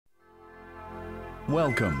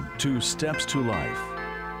Welcome to Steps to Life.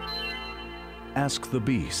 Ask the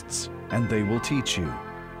beasts, and they will teach you,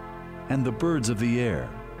 and the birds of the air,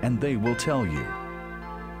 and they will tell you.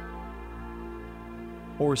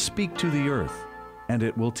 Or speak to the earth, and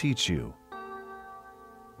it will teach you.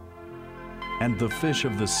 And the fish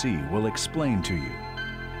of the sea will explain to you.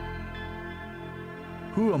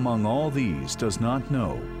 Who among all these does not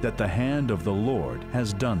know that the hand of the Lord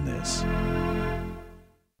has done this?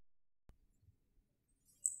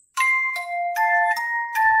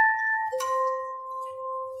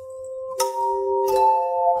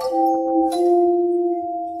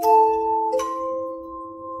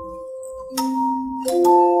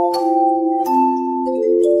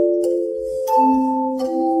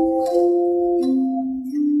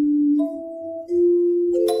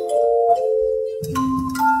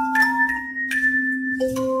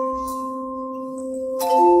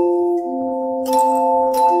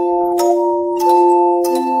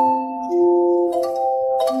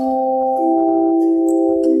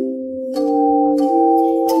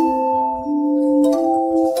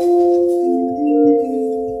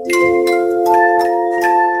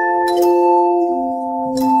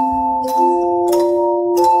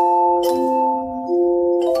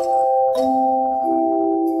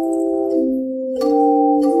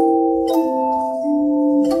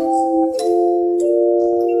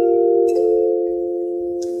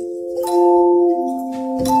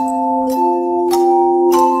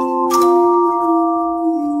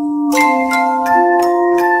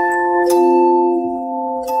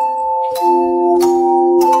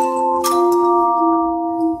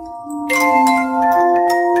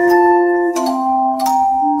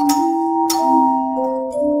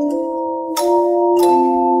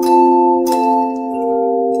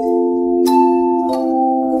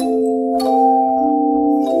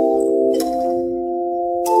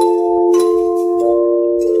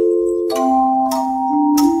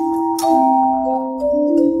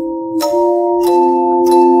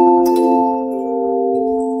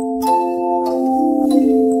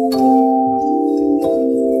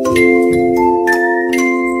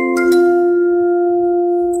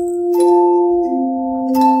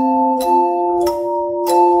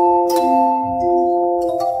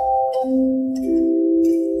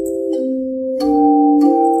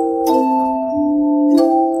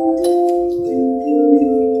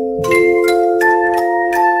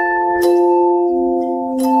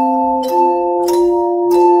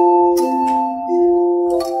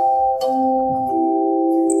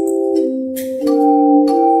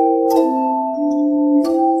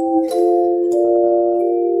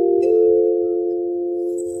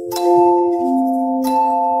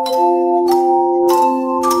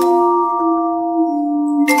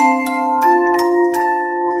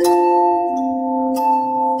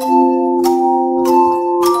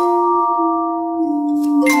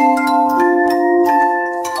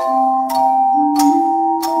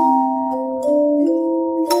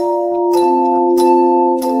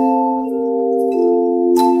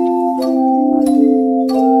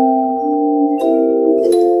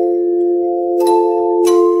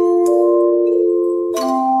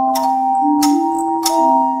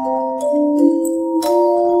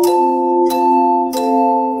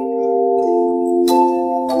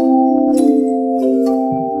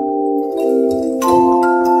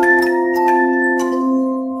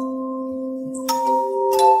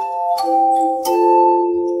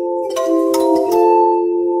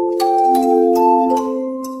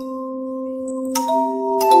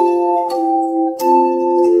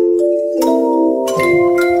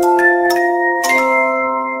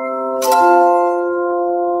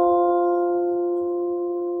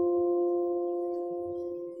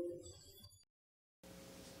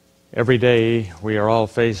 Every day we are all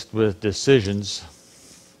faced with decisions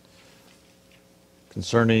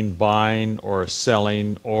concerning buying or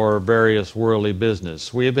selling or various worldly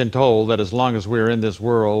business. We have been told that as long as we are in this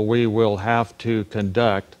world, we will have to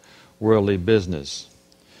conduct worldly business.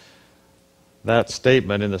 That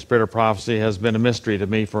statement in the Spirit of Prophecy has been a mystery to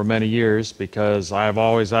me for many years, because I've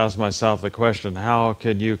always asked myself the question, how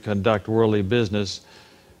could you conduct worldly business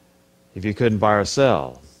if you couldn't buy or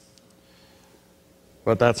sell?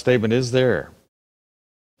 But that statement is there.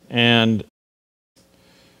 And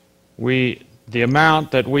the amount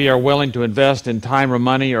that we are willing to invest in time or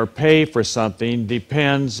money or pay for something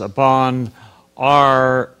depends upon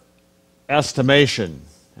our estimation,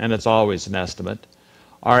 and it's always an estimate,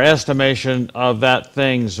 our estimation of that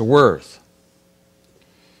thing's worth.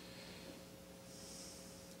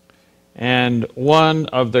 And one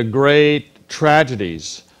of the great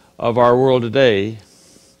tragedies of our world today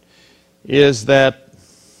is that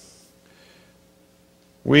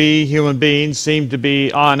We human beings seem to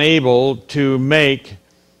be unable to make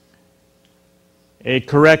a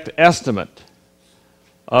correct estimate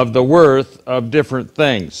of the worth of different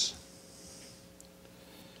things.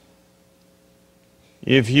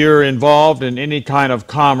 If you're involved in any kind of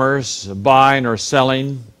commerce, buying or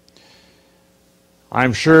selling,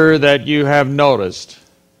 I'm sure that you have noticed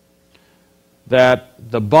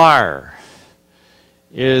that the buyer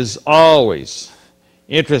is always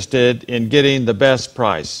interested in getting the best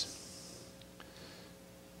price.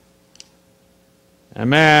 A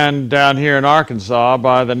man down here in Arkansas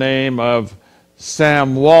by the name of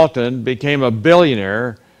Sam Walton became a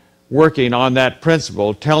billionaire working on that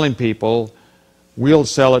principle, telling people, we'll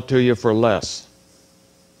sell it to you for less.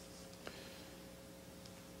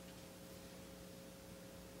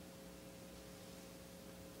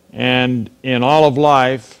 And in all of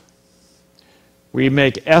life, we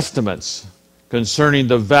make estimates concerning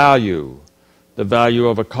the value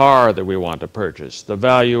of a car that we want to purchase, the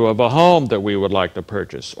value of a home that we would like to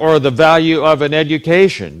purchase, or the value of an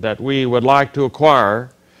education that we would like to acquire,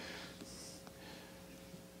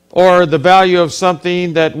 or the value of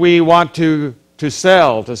something that we want to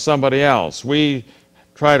sell to somebody else. We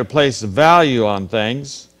try to place value on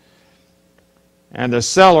things, and the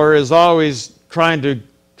seller is always trying to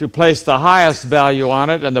place the highest value on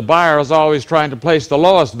it, and the buyer is always trying to place the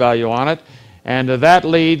lowest value on it, and that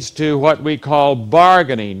leads to what we call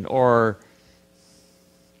bargaining, or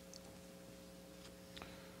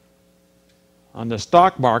on the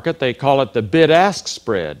stock market they call it the bid-ask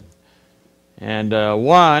spread. And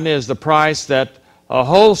one is the price that a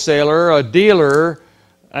wholesaler, a dealer,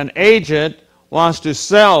 an agent wants to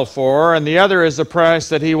sell for, and the other is the price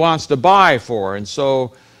that he wants to buy for. And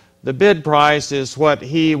so the bid price is what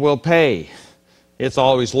he will pay. It's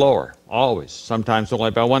always lower, always. Sometimes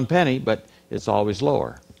only by 1 penny, but it's always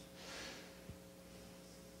lower.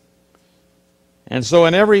 And so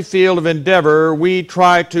in every field of endeavor, we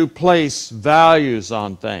try to place values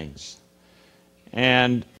on things.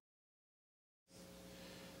 And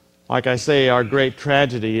like I say, our great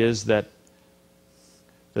tragedy is that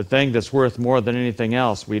the thing that's worth more than anything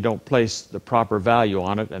else, we don't place the proper value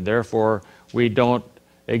on it, and therefore we don't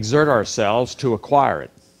exert ourselves to acquire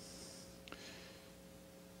it.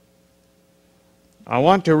 I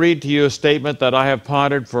want to read to you a statement that I have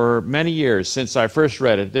pondered for many years since I first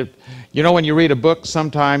read it. You know, when you read a book,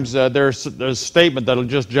 sometimes there's a statement that will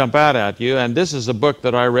just jump out at you, and this is a book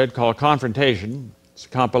that I read called Confrontation. It's a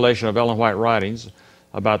compilation of Ellen White writings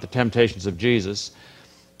about the temptations of Jesus.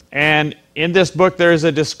 And in this book there is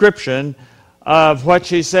a description of what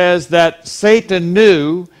she says that Satan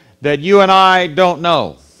knew that you and I don't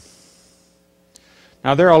know.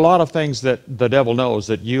 Now there are a lot of things that the devil knows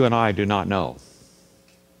that you and I do not know.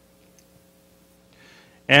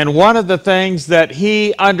 And one of the things that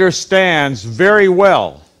he understands very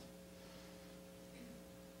well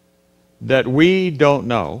that we don't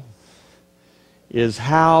know is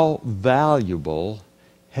how valuable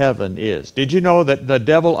heaven is. Did you know that the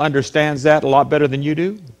devil understands that a lot better than you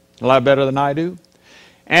do? A lot better than I do?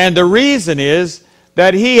 And the reason is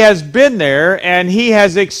that he has been there and he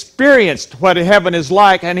has experienced what heaven is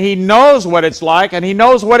like, and he knows what it's like, and he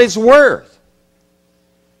knows what it's worth.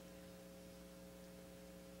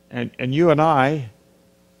 And you and I,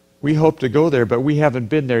 we hope to go there, but we haven't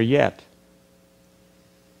been there yet.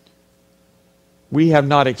 We have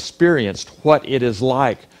not experienced what it is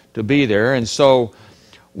like to be there. And so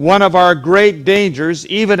one of our great dangers,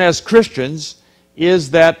 even as Christians,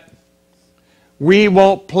 is that we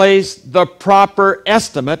won't place the proper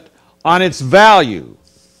estimate on its value.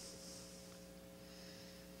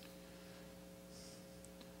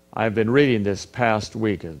 I've been reading this past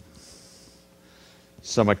week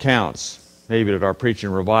some accounts, maybe at our preaching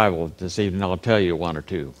revival this evening. I'll tell you one or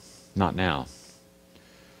two, not now.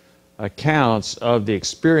 Accounts of the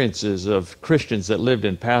experiences of Christians that lived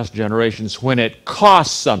in past generations when it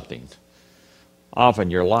cost something, often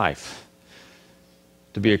your life,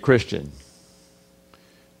 to be a Christian.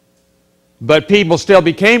 But people still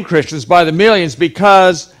became Christians by the millions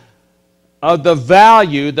because of the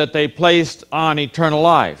value that they placed on eternal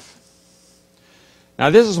life. Now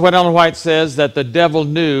this is what Ellen White says, that the devil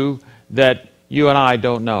knew that you and I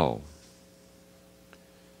don't know.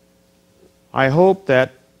 I hope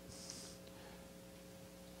that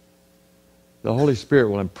the Holy Spirit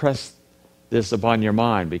will impress this upon your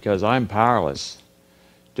mind, because I'm powerless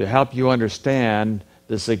to help you understand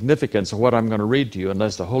the significance of what I'm going to read to you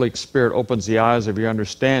unless the Holy Spirit opens the eyes of your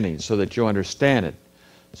understanding so that you understand it.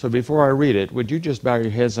 So before I read it, would you just bow your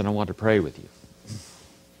heads, and I want to pray with you.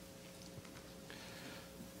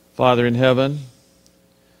 Father in heaven,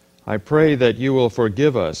 I pray that you will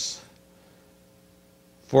forgive us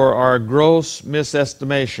for our gross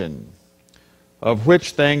misestimation of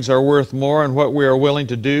which things are worth more and what we are willing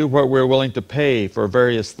to do, what we are willing to pay for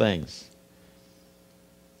various things.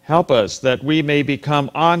 Help us that we may become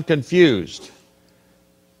unconfused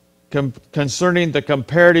concerning the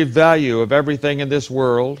comparative value of everything in this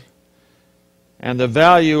world and the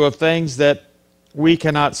value of things that we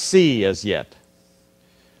cannot see as yet.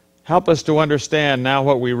 Help us to understand now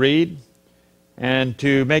what we read and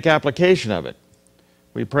to make application of it.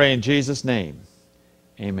 We pray in Jesus' name.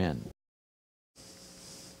 Amen.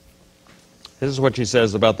 This is what she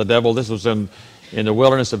says about the devil. This was in the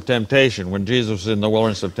wilderness of temptation, when Jesus was in the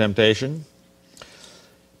wilderness of temptation.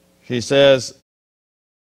 She says,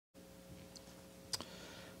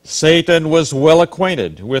 Satan was well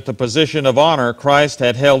acquainted with the position of honor Christ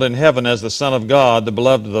had held in heaven as the Son of God, the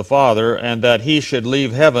beloved of the Father, and that he should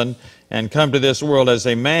leave heaven and come to this world as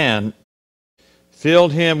a man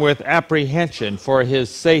filled him with apprehension for his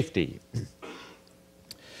safety.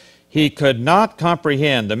 He could not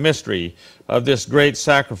comprehend the mystery of this great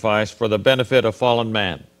sacrifice for the benefit of fallen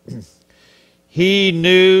man. He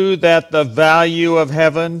knew that the value of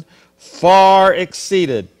heaven far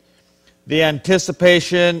exceeded the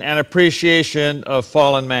anticipation and appreciation of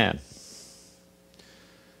fallen man.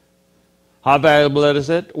 How valuable is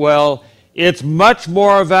it? Well, it's much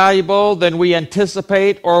more valuable than we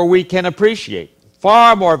anticipate or we can appreciate.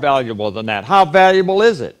 Far more valuable than that. How valuable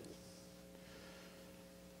is it?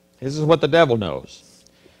 This is what the devil knows.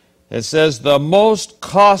 It says, the most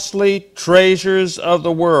costly treasures of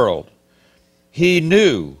the world he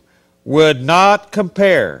knew would not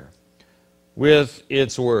compare with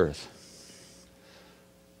its worth.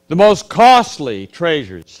 The most costly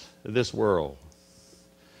treasures of this world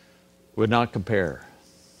would not compare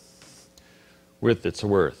with its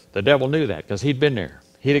worth. The devil knew that because he'd been there.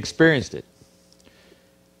 He'd experienced it.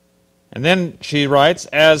 And then she writes,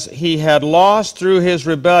 as he had lost through his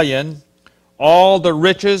rebellion all the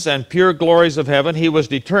riches and pure glories of heaven, he was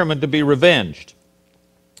determined to be revenged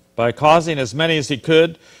by causing as many as he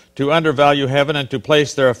could to undervalue heaven and to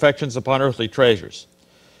place their affections upon earthly treasures.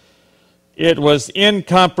 It was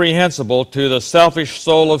incomprehensible to the selfish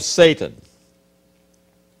soul of Satan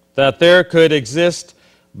that there could exist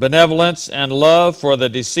benevolence and love for the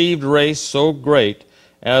deceived race so great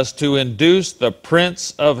as to induce the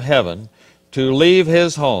Prince of Heaven to leave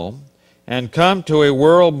his home and come to a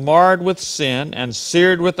world marred with sin and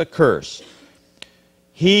seared with a curse.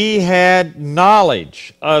 He had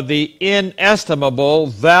knowledge of the inestimable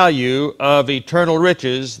value of eternal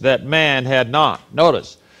riches that man had not.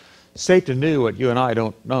 Notice, Satan knew what you and I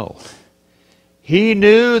don't know. He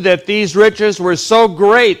knew that these riches were so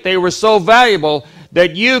great, they were so valuable,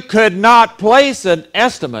 that you could not place an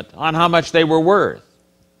estimate on how much they were worth.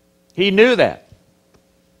 He knew that.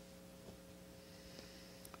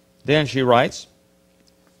 Then she writes,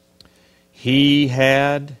 he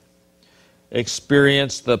had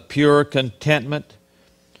experienced the pure contentment,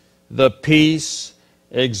 the peace,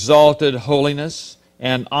 exalted holiness,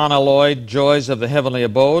 and unalloyed joys of the heavenly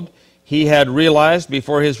abode. He had realized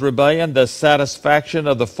before his rebellion the satisfaction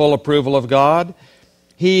of the full approval of God.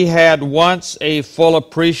 He had once a full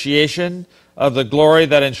appreciation of the glory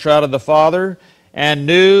that enshrouded the Father, and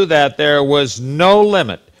knew that there was no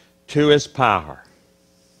limit to his power.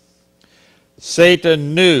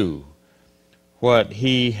 Satan knew what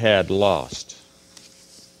he had lost.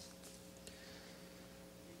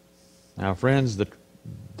 Now, friends,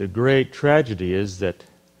 the great tragedy is that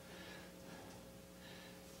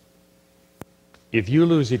if you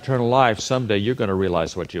lose eternal life, someday you're going to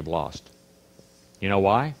realize what you've lost. You know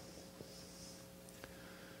why?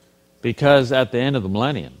 Because at the end of the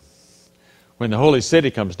millennium, when the holy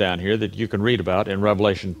city comes down here that you can read about in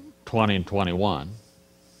Revelation 20 and 21,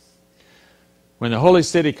 when the holy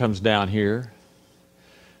city comes down here,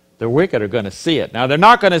 the wicked are going to see it. Now, they're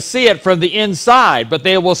not going to see it from the inside, but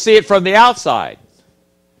they will see it from the outside.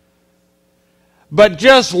 But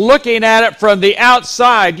just looking at it from the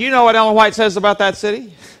outside, you know what Ellen White says about that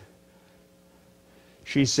city?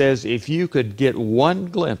 She says, if you could get one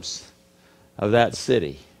glimpse of that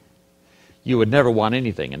city, you would never want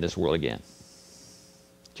anything in this world again.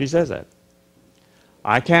 She says that.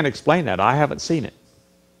 I can't explain that. I haven't seen it.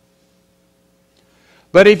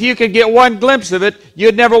 But if you could get one glimpse of it,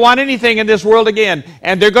 you'd never want anything in this world again.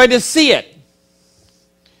 And they're going to see it.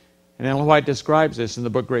 And Ellen White describes this in the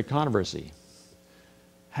book Great Controversy.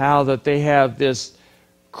 How that they have this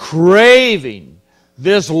craving,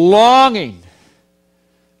 this longing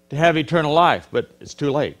to have eternal life, but it's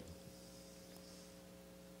too late.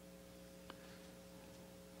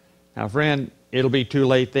 Now, friend, it'll be too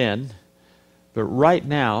late then. But right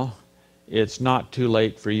now, it's not too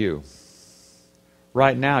late for you.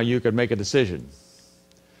 Right now, you could make a decision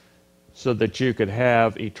so that you could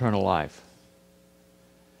have eternal life.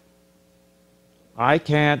 I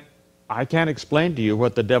can't explain to you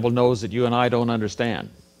what the devil knows that you and I don't understand.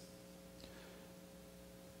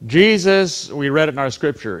 Jesus, we read it in our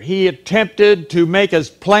scripture, he attempted to make as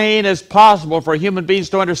plain as possible for human beings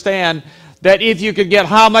to understand that if you could get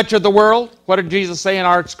how much of the world? What did Jesus say in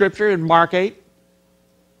our scripture in Mark 8?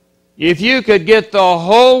 If you could get the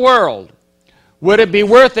whole world, would it be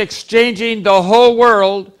worth exchanging the whole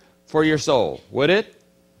world for your soul? Would it?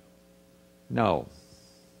 No.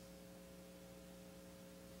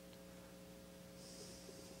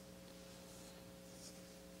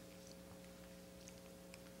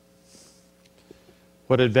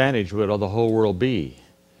 What advantage would the whole world be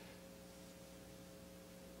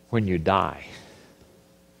when you die?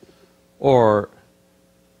 Or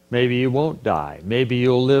maybe you won't die. Maybe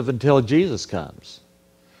you'll live until Jesus comes.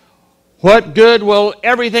 What good will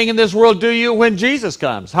everything in this world do you when Jesus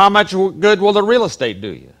comes? How much good will the real estate do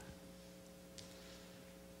you?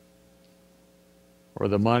 Or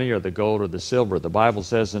the money or the gold or the silver. The Bible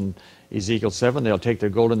says in Ezekiel 7, they'll take their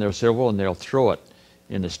gold and their silver and they'll throw it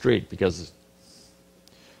in the street because,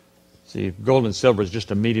 see, gold and silver is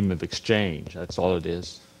just a medium of exchange. That's all it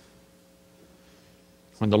is.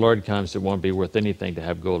 When the Lord comes, it won't be worth anything to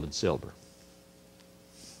have gold and silver.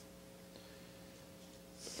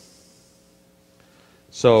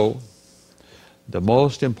 So, the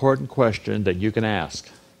most important question that you can ask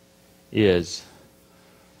is,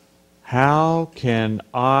 how can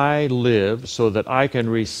I live so that I can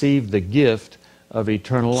receive the gift of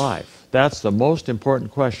eternal life? That's the most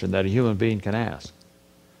important question that a human being can ask.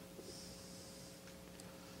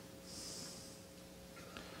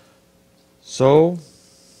 So,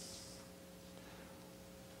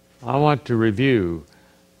 I want to review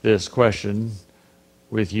this question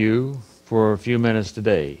with you for a few minutes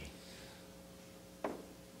today.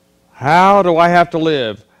 How do I have to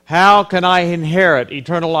live? How can I inherit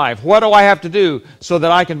eternal life? What do I have to do so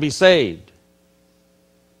that I can be saved?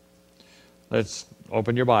 Let's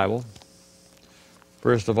open your Bible.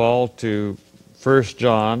 First of all, to 1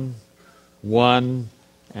 John 1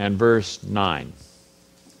 and verse 9.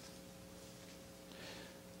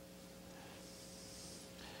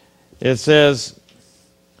 It says,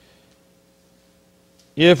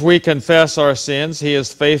 if we confess our sins, he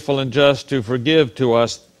is faithful and just to forgive to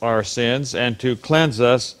us our sins and to cleanse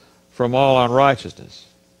us from all unrighteousness.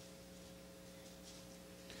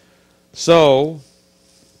 So,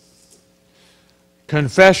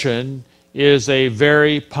 confession is a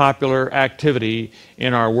very popular activity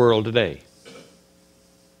in our world today.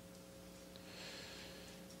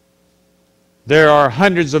 There are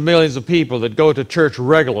hundreds of millions of people that go to church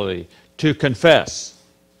regularly to confess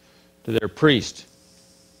to their priest.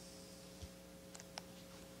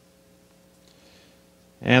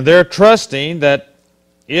 And they're trusting that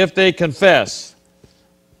if they confess,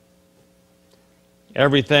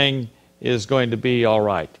 everything is going to be all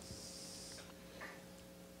right.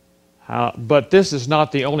 But this is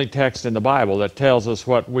not the only text in the Bible that tells us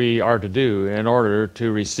what we are to do in order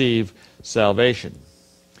to receive salvation.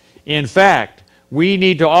 In fact, we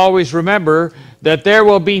need to always remember that there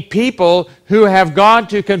will be people who have gone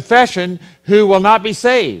to confession who will not be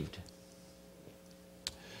saved.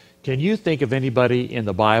 Can you think of anybody in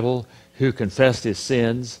the Bible who confessed his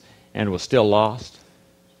sins and was still lost?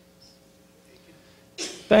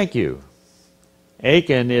 Thank you.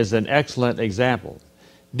 Achan is an excellent example.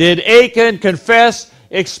 Did Achan confess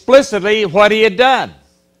explicitly what he had done?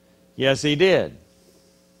 Yes, he did.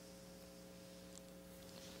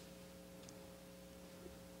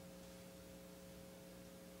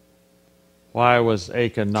 Why was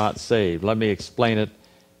Achan not saved? Let me explain it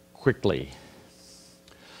quickly.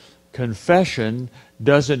 Confession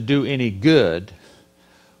doesn't do any good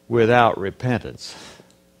without repentance.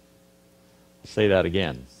 I'll say that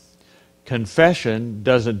again. Confession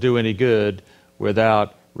doesn't do any good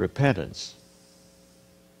without repentance.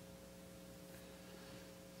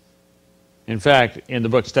 In fact, in the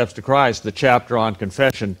book Steps to Christ, the chapter on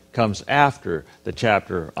confession comes after the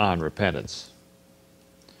chapter on repentance.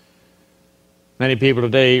 Many people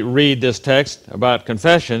today read this text about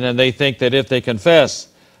confession and they think that if they confess,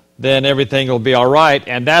 then everything will be all right,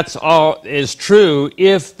 and that's all is true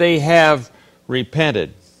if they have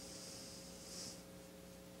repented.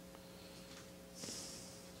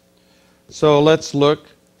 So let's look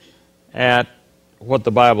at what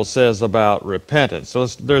the Bible says about repentance. So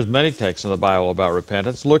there's many texts in the Bible about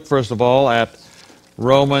repentance. Look first of all at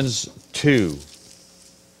Romans 2.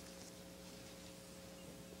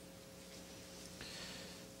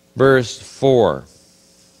 verse 4.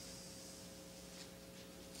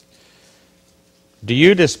 Do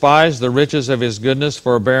you despise the riches of his goodness,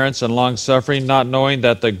 forbearance, and long-suffering, not knowing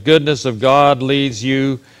that the goodness of God leads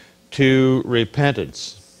you to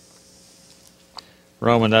repentance?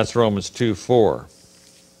 That's Romans 2:4.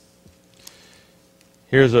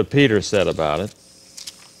 Here's what Peter said about it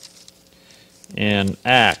in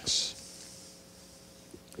Acts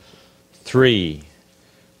 3,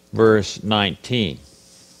 verse 19.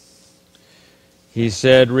 He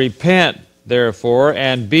said, "Repent, therefore,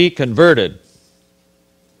 and be converted."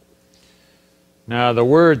 Now, the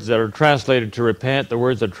words that are translated to repent, the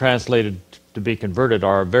words that are translated to be converted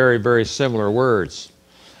are very, very similar words.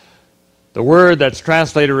 The word that's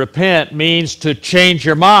translated repent means to change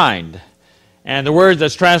your mind. And the word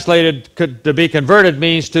that's translated to be converted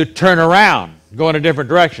means to turn around, go in a different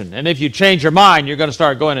direction. And if you change your mind, you're going to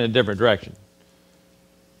start going in a different direction.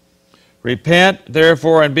 Repent,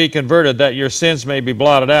 therefore, and be converted, that your sins may be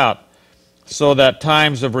blotted out, so that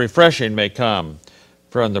times of refreshing may come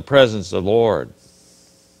from the presence of the Lord.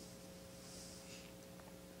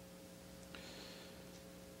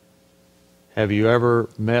 Have you ever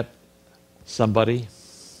met somebody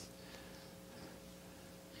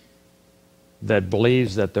that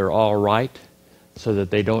believes that they're all right so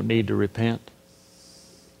that they don't need to repent?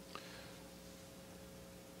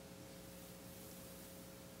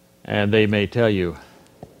 And they may tell you,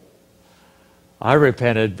 I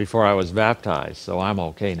repented before I was baptized, so I'm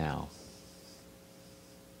okay now.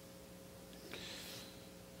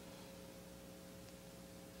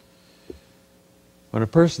 When a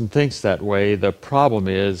person thinks that way, the problem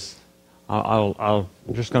is, I'm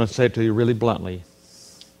just going to say it to you really bluntly,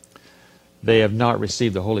 they have not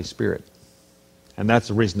received the Holy Spirit. And that's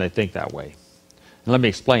the reason they think that way. And let me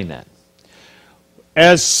explain that.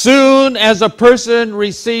 As soon as a person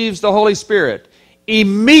receives the Holy Spirit,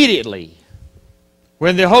 immediately,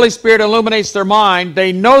 when the Holy Spirit illuminates their mind,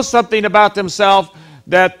 they know something about themselves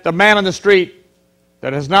that the man on the street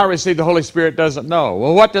that has not received the Holy Spirit doesn't know.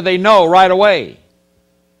 Well, what do they know right away?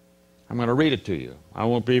 I'm going to read it to you. I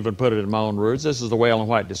won't even put it in my own words. This is the way Ellen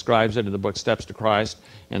White describes it in the book Steps to Christ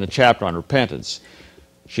in the chapter on repentance.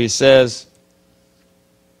 She says,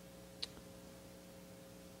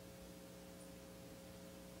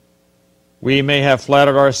 we may have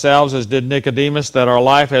flattered ourselves, as did Nicodemus, that our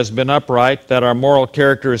life has been upright, that our moral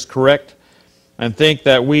character is correct, and think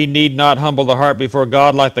that we need not humble the heart before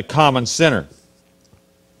God like the common sinner.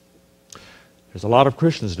 There's a lot of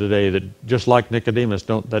Christians today that, just like Nicodemus,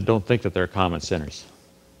 don't think that they're common sinners.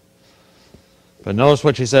 But notice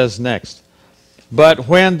what she says next. But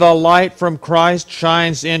when the light from Christ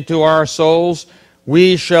shines into our souls,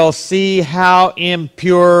 we shall see how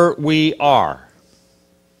impure we are.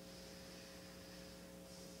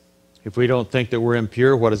 If we don't think that we're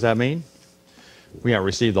impure, what does that mean? We haven't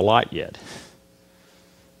received the light yet.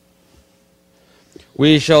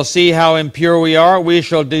 We shall see how impure we are. We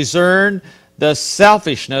shall discern the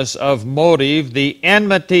selfishness of motive, the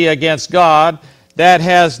enmity against God that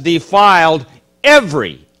has defiled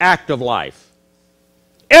every act of life.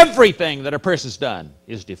 Everything that a person's done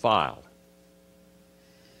is defiled.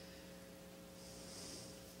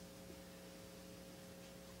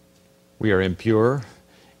 We are impure,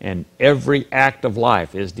 and every act of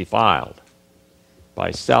life is defiled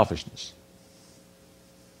by selfishness.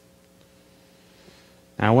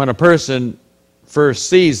 Now, when a person first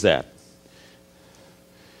sees that,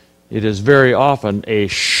 it is very often a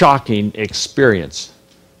shocking experience.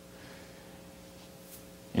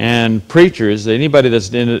 And preachers, anybody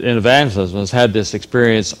that's in evangelism has had this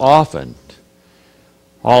experience often.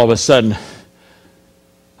 All of a sudden,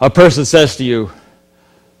 a person says to you,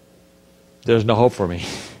 there's no hope for me.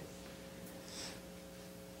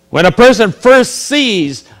 When a person first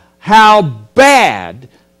sees how bad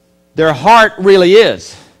their heart really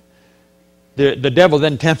is, the devil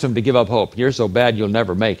then tempts them to give up hope. You're so bad you'll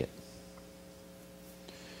never make it.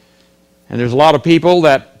 And there's a lot of people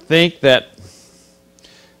that think that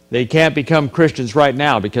they can't become Christians right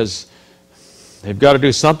now because they've got to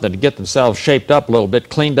do something to get themselves shaped up a little bit,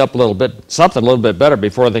 cleaned up a little bit, something a little bit better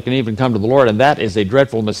before they can even come to the Lord, and that is a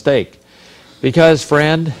dreadful mistake. Because,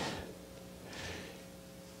 friend,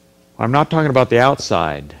 I'm not talking about the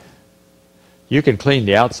outside. You can clean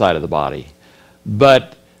the outside of the body,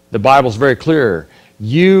 but the Bible's very clear.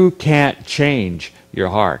 You can't change your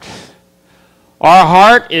heart. Our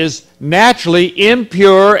heart is naturally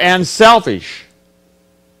impure and selfish.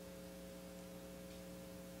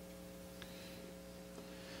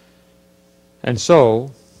 And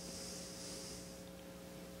so,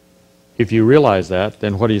 if you realize that,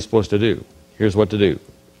 then what are you supposed to do? Here's what to do.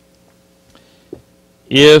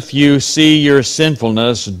 If you see your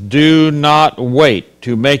sinfulness, do not wait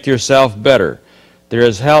to make yourself better. There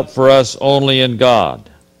is help for us only in God.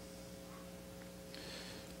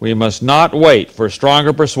 We must not wait for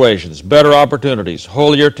stronger persuasions, better opportunities,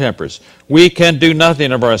 holier tempers. We can do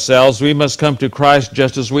nothing of ourselves. We must come to Christ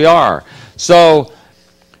just as we are. So,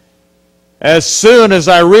 as soon as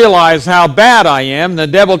I realize how bad I am, the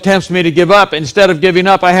devil tempts me to give up. Instead of giving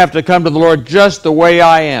up, I have to come to the Lord just the way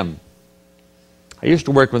I am. I used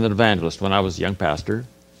to work with an evangelist when I was a young pastor.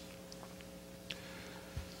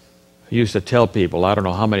 He used to tell people, I don't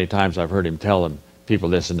know how many times I've heard him tell them, people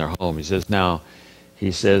this in their home.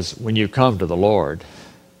 He says, when you come to the Lord,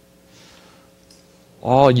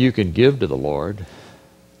 all you can give to the Lord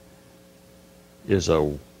is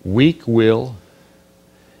a weak will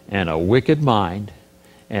and a wicked mind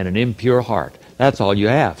and an impure heart. That's all you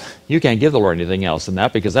have. You can't give the Lord anything else than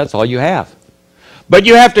that because that's all you have. But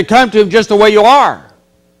you have to come to Him just the way you are.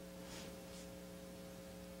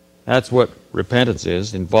 That's what repentance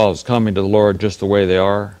is. It involves coming to the Lord just the way they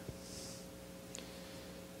are.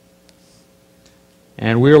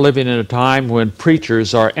 And we're living in a time when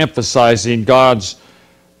preachers are emphasizing God's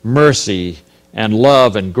mercy and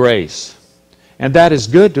love and grace. And that is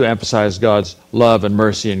good to emphasize God's love and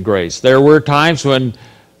mercy and grace. There were times when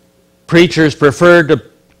preachers preferred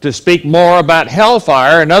to speak more about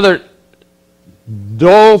hellfire and other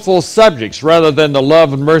doleful subjects rather than the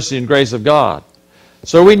love and mercy and grace of God.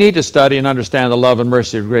 So we need to study and understand the love and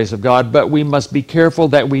mercy and grace of God, but we must be careful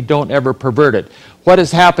that we don't ever pervert it. What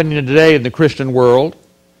is happening today in the Christian world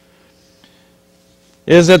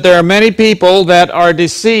is that there are many people that are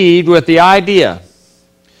deceived with the idea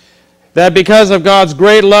that because of God's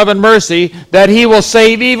great love and mercy, that He will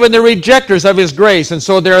save even the rejectors of His grace. And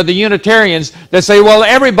so there are the Unitarians that say, well,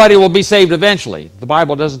 everybody will be saved eventually. The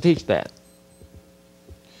Bible doesn't teach that.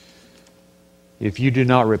 If you do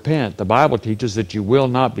not repent, the Bible teaches that you will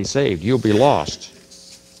not be saved. You'll be lost.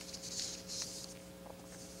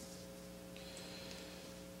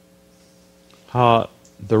 The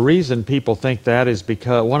reason people think that is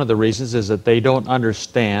because, one of the reasons is that they don't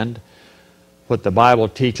understand what the Bible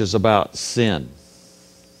teaches about sin.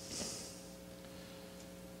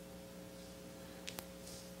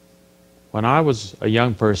 When I was a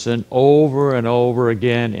young person, over and over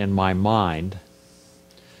again in my mind,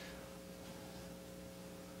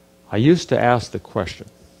 I used to ask the question.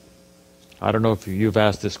 I don't know if you've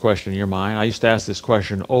asked this question in your mind. I used to ask this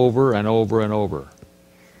question over and over and over.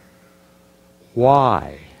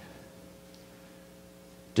 Why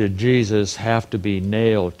did Jesus have to be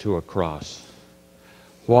nailed to a cross?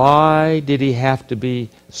 Why did He have to be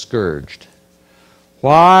scourged?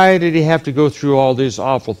 Why did He have to go through all these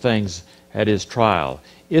awful things at His trial?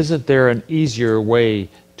 Isn't there an easier way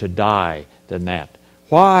to die than that?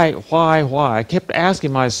 Why? I kept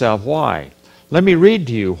asking myself, why? Let me read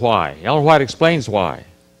to you why. Ellen White explains why.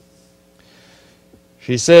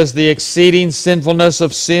 She says, the exceeding sinfulness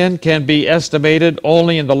of sin can be estimated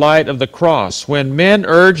only in the light of the cross. When men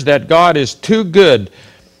urge that God is too good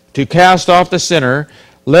to cast off the sinner,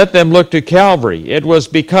 let them look to Calvary. It was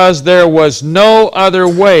because there was no other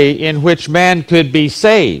way in which man could be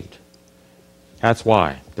saved. That's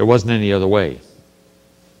why. There wasn't any other way.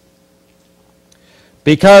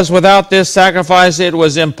 Because without this sacrifice it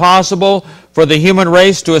was impossible for the human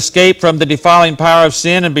race to escape from the defiling power of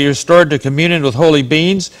sin and be restored to communion with holy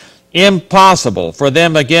beings. Impossible for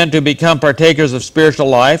them again to become partakers of spiritual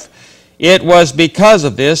life. It was because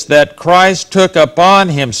of this that Christ took upon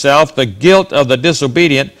Himself the guilt of the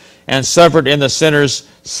disobedient and suffered in the sinner's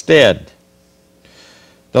stead.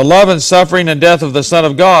 The love and suffering and death of the Son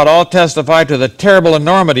of God all testify to the terrible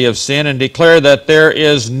enormity of sin and declare that there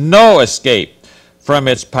is no escape from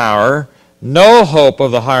its power, no hope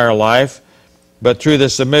of the higher life, but through the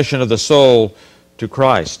submission of the soul to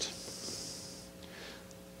Christ.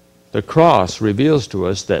 The cross reveals to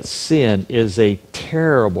us that sin is a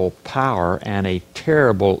terrible power and a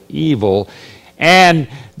terrible evil, and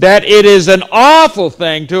that it is an awful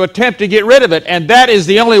thing to attempt to get rid of it, and that is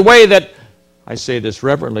the only way that, I say this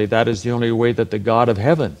reverently, that is the only way that the God of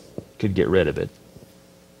heaven could get rid of it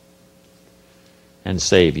and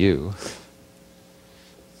save you.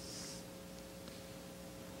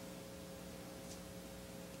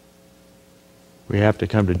 We have to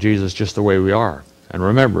come to Jesus just the way we are. And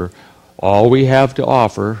remember, all we have to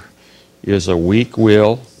offer is a weak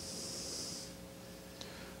will,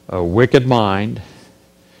 a wicked mind,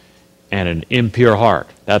 and an impure heart.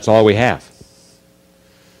 That's all we have.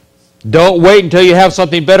 Don't wait until you have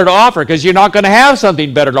something better to offer, because you're not going to have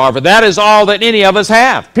something better to offer. That is all that any of us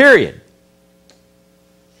have, period.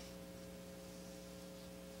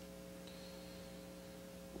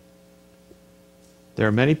 There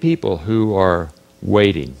are many people who are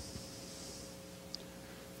waiting.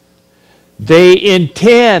 They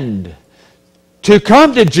intend to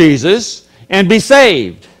come to Jesus and be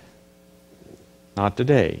saved. Not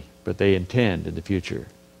today, but they intend in the future.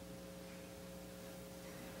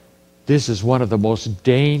 This is one of the most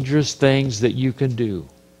dangerous things that you can do.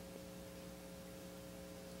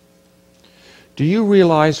 Do you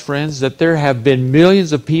realize, friends, that there have been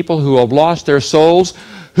millions of people who have lost their souls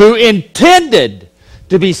who intended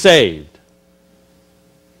to be saved?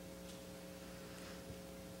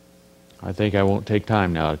 I think I won't take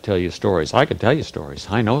time now to tell you stories. I can tell you stories.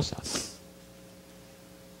 I know some.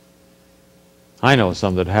 I know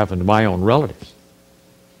some that happened to my own relatives.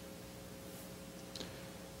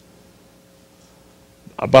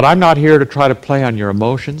 But I'm not here to try to play on your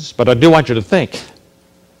emotions, but I do want you to think. I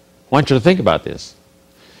want you to think about this.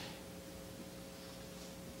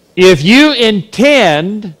 If you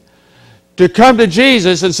intend to come to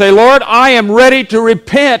Jesus and say, Lord, I am ready to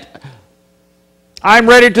repent. I'm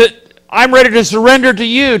ready to surrender to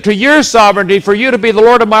you, to your sovereignty, for you to be the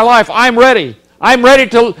Lord of my life. I'm ready. I'm ready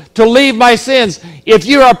to leave my sins. If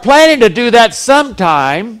you are planning to do that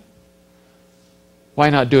sometime, why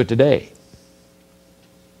not do it today?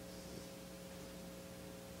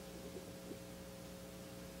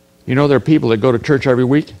 You know, there are people that go to church every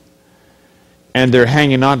week and they're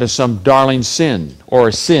hanging on to some darling sin or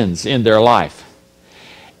sins in their life.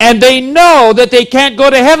 And they know that they can't go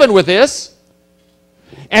to heaven with this.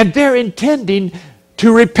 And they're intending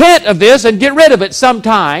to repent of this and get rid of it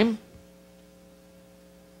sometime.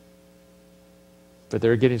 But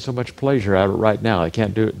they're getting so much pleasure out of it right now. They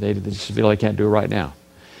can't do it. They just feel they can't do it right now.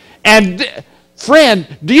 And friend,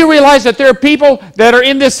 do you realize that there are people that are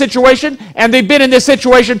in this situation and they've been in this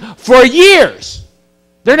situation for years?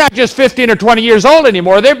 They're not just 15 or 20 years old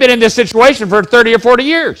anymore. They've been in this situation for 30 or 40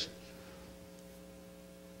 years.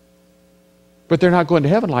 But they're not going to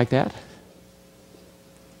heaven like that.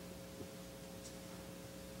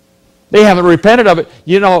 They haven't repented of it.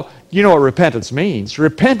 You know what repentance means.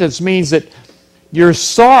 Repentance means that you're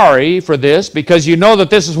sorry for this because you know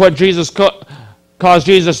that this is what Jesus caused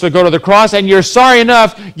Jesus to go to the cross, and you're sorry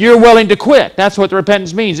enough, you're willing to quit. That's what the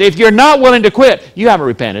repentance means. If you're not willing to quit, you haven't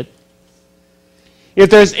repented. If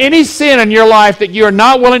there's any sin in your life that you're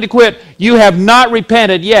not willing to quit, you have not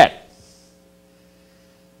repented yet.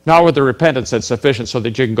 Not with the repentance that's sufficient so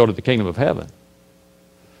that you can go to the kingdom of heaven.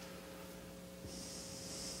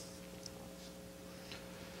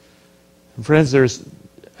 Friends,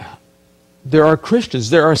 there are Christians,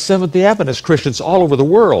 there are Seventh-day Adventist Christians all over the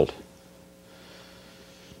world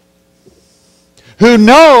who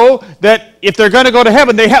know that if they're going to go to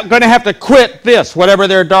heaven, they're going to have to quit this, whatever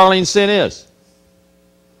their darling sin is.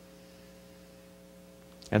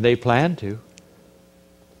 And they plan to.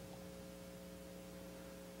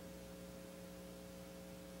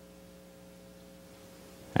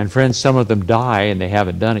 And friends, some of them die and they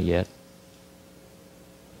haven't done it yet.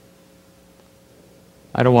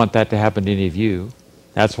 I don't want that to happen to any of you.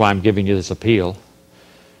 That's why I'm giving you this appeal.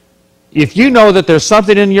 If you know that there's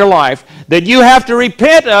something in your life that you have to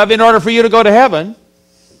repent of in order for you to go to heaven,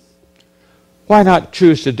 why not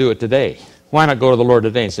choose to do it today? Why not go to the Lord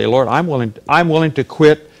today and say, Lord, I'm willing to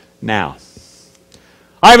quit now.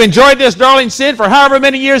 I've enjoyed this darling sin for however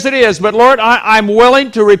many years it is, but Lord, I'm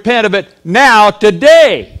willing to repent of it now,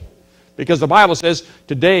 today. Because the Bible says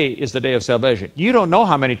today is the day of salvation. You don't know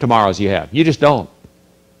how many tomorrows you have. You just don't.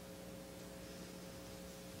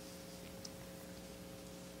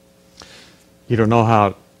 You don't know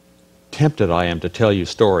how tempted I am to tell you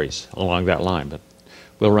stories along that line, but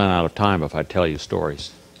we'll run out of time if I tell you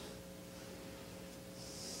stories.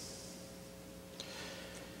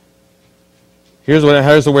 Here's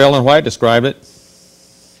the way Ellen White described it.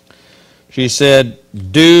 She said,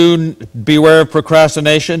 beware of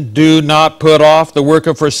procrastination. Do not put off the work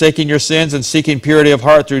of forsaking your sins and seeking purity of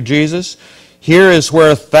heart through Jesus. Here is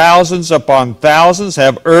where thousands upon thousands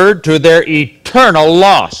have erred to their eternal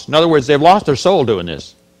loss. In other words, they've lost their soul doing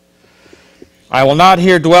this. I will not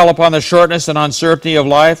here dwell upon the shortness and uncertainty of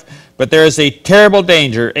life, but there is a terrible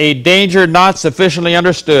danger, a danger not sufficiently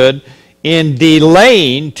understood, in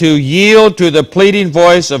delaying to yield to the pleading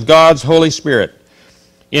voice of God's Holy Spirit,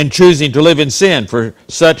 in choosing to live in sin, for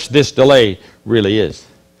such this delay really is.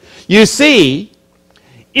 You see,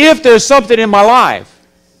 if there's something in my life,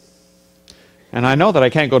 and I know that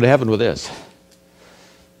I can't go to heaven with this,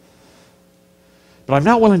 but I'm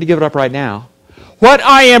not willing to give it up right now, what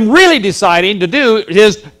I am really deciding to do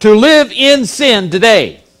is to live in sin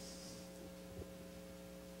today.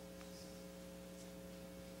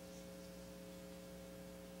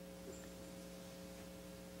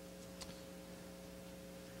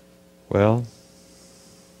 Well,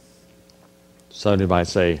 somebody might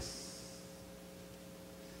say,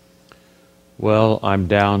 well, I'm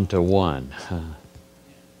down to one.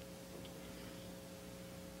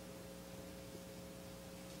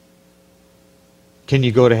 Can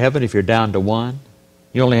you go to heaven if you're down to one?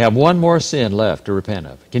 You only have one more sin left to repent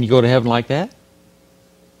of. Can you go to heaven like that?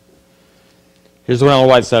 Here's what Ellen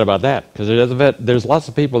White said about that, because there's lots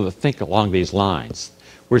of people that think along these lines.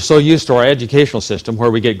 We're so used to our educational system where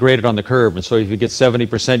we get graded on the curve, and so if you get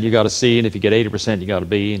 70%, you got a C, and if you get 80%, you got a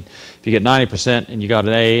B, and if you get 90%, and you got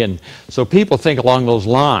an A, and so people think along those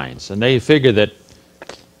lines, and they figure that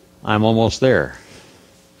I'm almost there.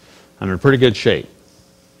 I'm in pretty good shape.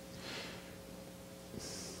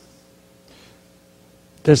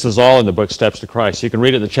 This is all in the book Steps to Christ. You can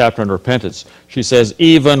read it in the chapter on repentance. She says,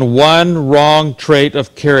 even one wrong trait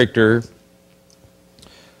of character,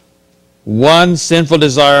 one sinful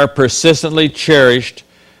desire persistently cherished,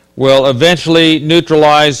 will eventually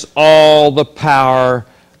neutralize all the power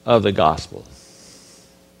of the gospel.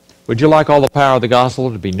 Would you like all the power of the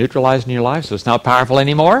gospel to be neutralized in your life so it's not powerful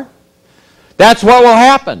anymore? That's what will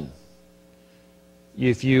happen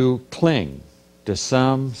if you cling to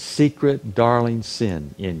some secret, darling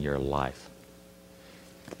sin in your life.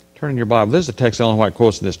 Turn in your Bible. This is a text Ellen White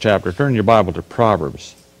quotes in this chapter. Turn in your Bible to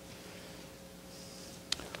Proverbs.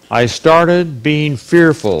 I started being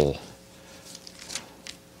fearful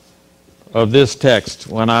of this text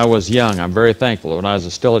when I was young. I'm very thankful. When I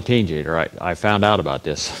was still a teenager, I found out about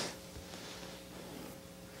this.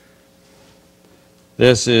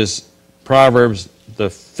 This is Proverbs, the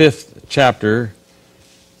 5th chapter,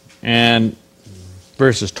 and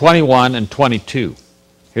verses 21 and 22.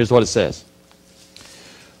 Here's what it says.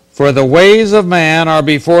 For the ways of man are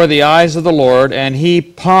before the eyes of the Lord, and he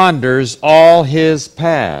ponders all his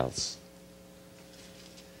paths.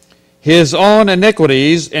 His own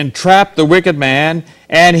iniquities entrap the wicked man,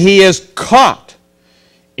 and he is caught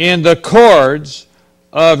in the cords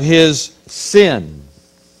of his sin.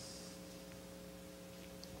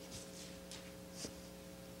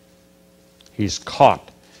 He's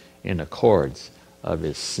caught in the cords of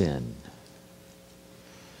his sin.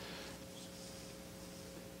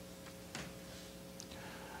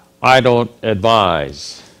 I don't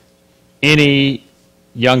advise any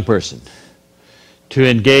young person to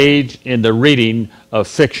engage in the reading of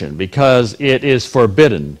fiction because it is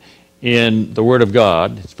forbidden in the Word of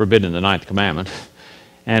God. It's forbidden in the 9th commandment,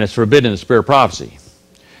 and it's forbidden in the spirit of prophecy.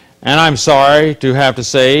 And I'm sorry to have to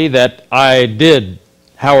say that I did,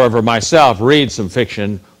 however, myself read some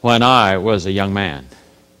fiction when I was a young man.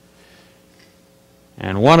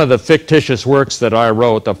 And one of the fictitious works that I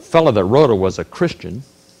wrote, the fellow that wrote it was a Christian,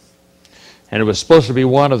 and it was supposed to be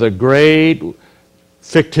one of the great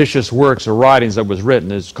fictitious works or writings that was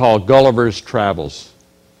written. It's called Gulliver's Travels.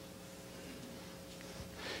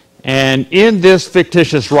 And in this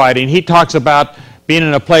fictitious writing, he talks about being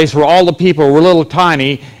in a place where all the people were little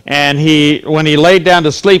tiny, and when he laid down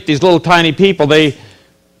to sleep, these little tiny people,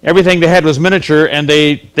 everything they had was miniature, and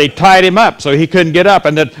they tied him up so he couldn't get up.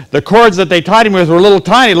 And the cords that they tied him with were little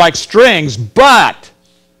tiny like strings, but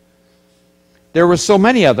there were so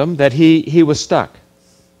many of them that he was stuck.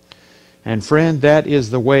 And friend, that is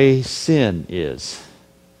the way sin is.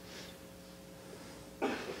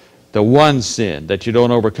 The one sin that you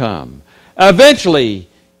don't overcome. Eventually,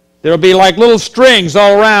 there will be like little strings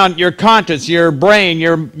all around your conscience, your brain,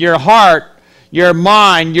 your heart, your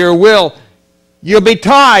mind, your will. You'll be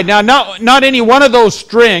tied. Now, not any one of those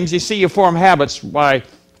strings. You see, you form habits by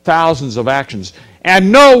thousands of actions. And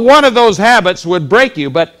no one of those habits would break you,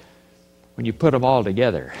 but when you put them all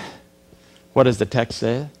together, what does the text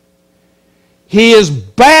say? He is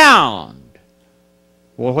bound.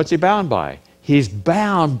 Well, what's he bound by? He's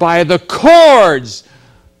bound by the cords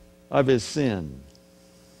of his sin.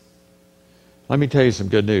 Let me tell you some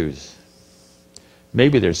good news.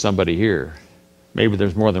 Maybe there's somebody here. Maybe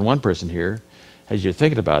there's more than one person here. As you're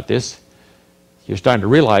thinking about this, you're starting to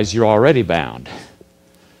realize you're already bound.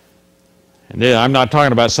 And then I'm not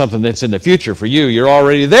talking about something that's in the future for you. You're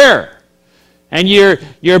already there. And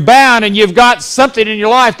you're bound, and you've got something in your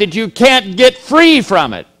life that you can't get free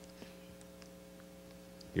from it.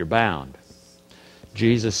 You're bound.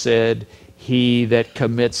 Jesus said, he that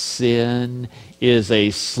commits sin is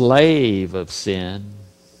a slave of sin.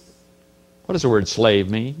 What does the word slave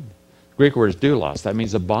mean? The Greek word is doulos. That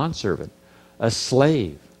means a bondservant, a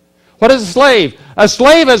slave. What is a slave? A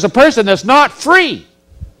slave is a person that's not free.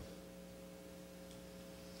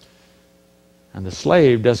 And the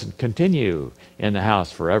slave doesn't continue in the house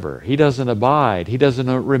forever. He doesn't abide. He doesn't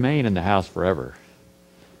remain in the house forever.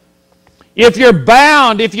 If you're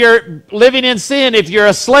bound, if you're living in sin, if you're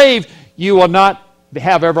a slave, you will not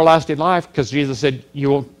have everlasting life, because Jesus said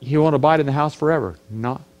you won't abide in the house forever.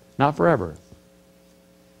 Not forever.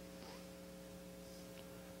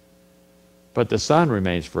 But the Son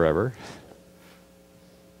remains forever.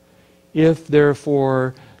 If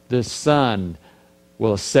therefore the Son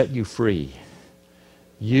will set you free,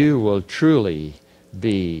 you will truly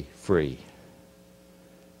be free.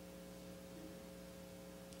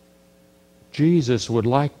 Jesus would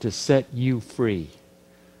like to set you free.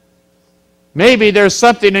 Maybe there's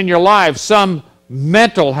something in your life, some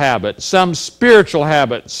mental habit, some spiritual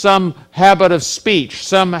habit, some habit of speech,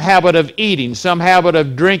 some habit of eating, some habit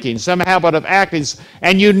of drinking, some habit of acting,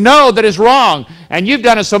 and you know that it's wrong, and you've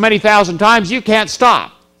done it so many thousand times you can't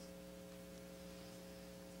stop.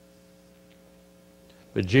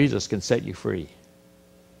 But Jesus can set you free.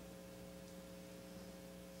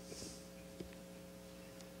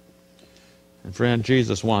 And friend,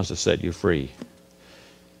 Jesus wants to set you free.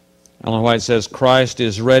 Ellen White says, Christ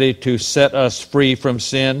is ready to set us free from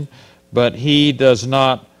sin, but He does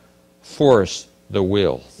not force the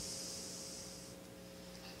will.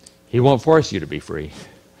 He won't force you to be free,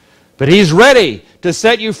 but He's ready to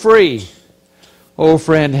set you free. Oh,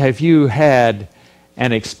 friend, have you had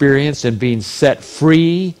an experience in being set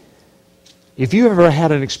free? If you ever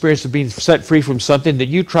had an experience of being set free from something that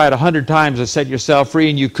you tried 100 times to set yourself free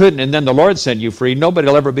and you couldn't, and then the Lord sent you free, nobody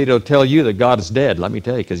will ever be able to tell you that God is dead, let me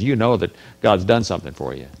tell you, because you know that God's done something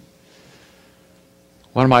for you.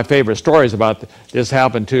 One of my favorite stories about this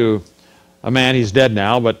happened to a man. He's dead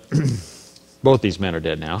now, but both these men are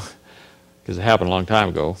dead now, because it happened a long time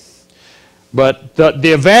ago. But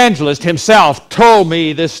the evangelist himself told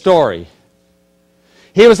me this story.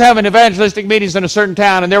 He was having evangelistic meetings in a certain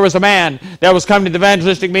town, and there was a man that was coming to the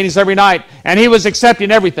evangelistic meetings every night, and he was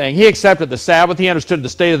accepting everything. He accepted the Sabbath. He understood the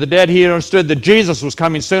state of the dead. He understood that Jesus was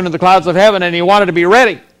coming soon in the clouds of heaven, and he wanted to be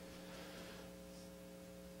ready.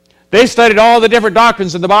 They studied all the different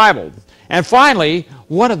doctrines in the Bible. And finally,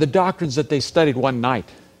 one of the doctrines that they studied one night,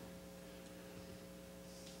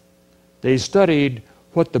 they studied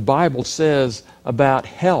what the Bible says about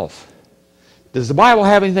health. Does the Bible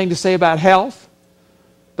have anything to say about health?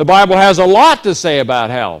 The Bible has a lot to say about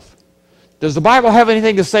health. Does the Bible have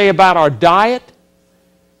anything to say about our diet?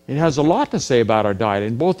 It has a lot to say about our diet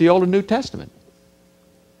in both the Old and New Testament.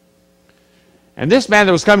 And this man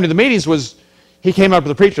that was coming to the meetings he came up to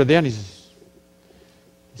the preacher at the end.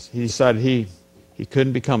 He decided he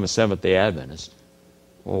couldn't become a Seventh-day Adventist.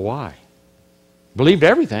 Well, why? Believed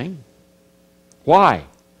everything. Why?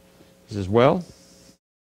 He says, well,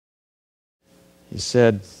 he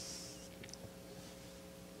said,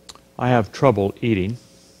 I have trouble eating.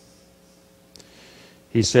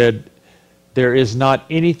 He said, there is not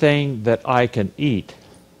anything that I can eat,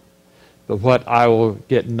 but what I will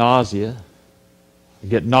get nauseated,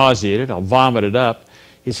 I'll vomit it up.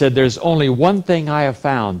 He said, there's only one thing I have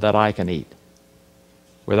found that I can eat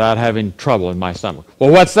without having trouble in my stomach.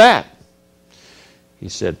 Well, what's that? He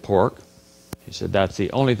said, pork. He said, that's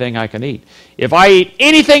the only thing I can eat. If I eat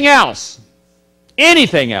anything else,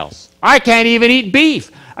 I can't even eat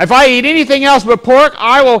beef. If I eat anything else but pork,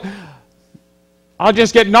 I'll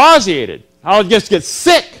just get nauseated. I'll just get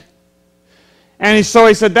sick. And so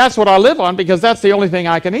he said, that's what I live on, because that's the only thing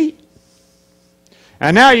I can eat.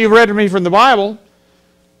 And now you've read to me from the Bible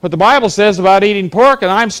what the Bible says about eating pork, and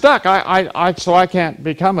I'm stuck. So I can't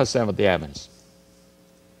become a Seventh-day Adventist.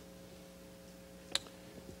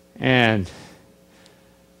 And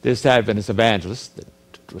this Adventist evangelist that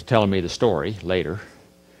was telling me the story later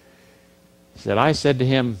said, I said to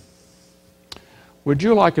him, would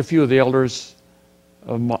you like a few of the elders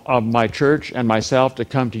of my church and myself to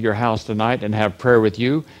come to your house tonight and have prayer with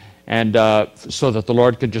you, and so that the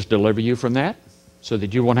Lord could just deliver you from that, so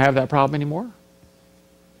that you won't have that problem anymore?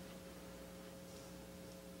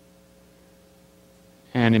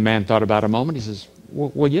 And the man thought about it a moment. He says,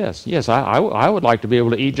 well, yes, I would like to be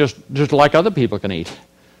able to eat just like other people can eat.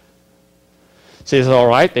 So he says, all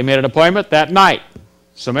right. They made an appointment that night.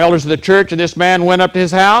 Some elders of the church and this man went up to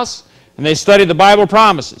his house, and they studied the Bible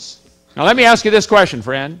promises. Now let me ask you this question,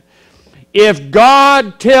 friend. If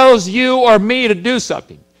God tells you or me to do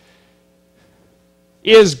something,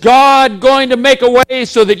 is God going to make a way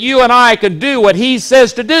so that you and I can do what He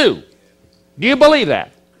says to do? Do you believe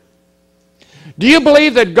that? Do you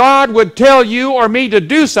believe that God would tell you or me to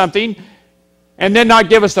do something and then not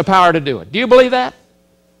give us the power to do it? Do you believe that?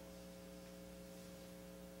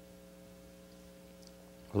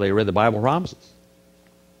 Well, they read the Bible promises.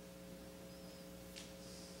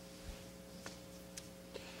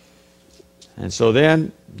 And so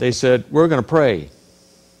then they said, we're going to pray.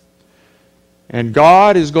 And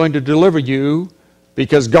God is going to deliver you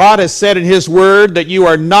Because God has said in His Word that you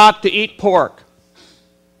are not to eat pork.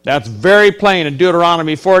 That's very plain in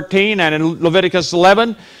Deuteronomy 14 and in Leviticus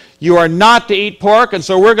 11. You are not to eat pork, and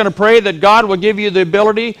so we're going to pray that God will give you the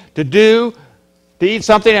ability to eat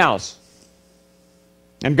something else.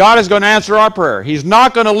 And God is going to answer our prayer. He's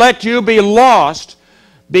not going to let you be lost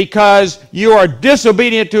because you are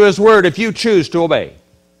disobedient to His Word if you choose to obey.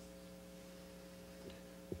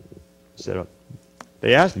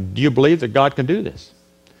 They asked him, do you believe that God can do this?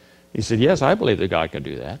 He said, yes, I believe that God can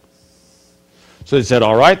do that. So they said,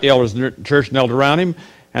 all right. The elders of the church knelt around him,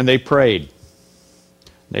 and they prayed.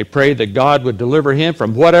 They prayed that God would deliver him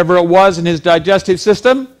from whatever it was in his digestive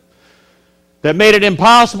system that made it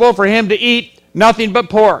impossible for him to eat nothing but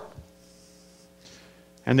pork.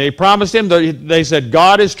 And they promised him, they said,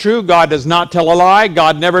 God is true. God does not tell a lie.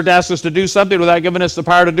 God never asks us to do something without giving us the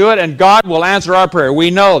power to do it, and God will answer our prayer.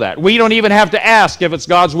 We know that. We don't even have to ask if it's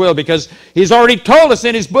God's will, because He's already told us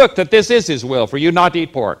in His book that this is His will, for you not to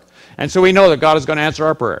eat pork. And so we know that God is going to answer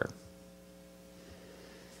our prayer.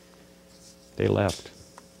 They left.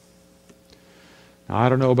 Now, I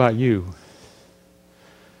don't know about you,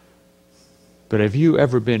 but have you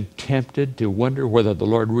ever been tempted to wonder whether the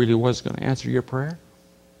Lord really was going to answer your prayer?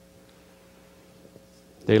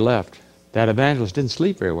 They left. That evangelist didn't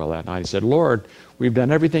sleep very well that night. He said, Lord, we've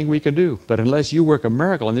done everything we can do, but unless you work a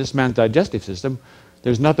miracle in this man's digestive system,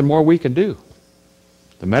 there's nothing more we can do.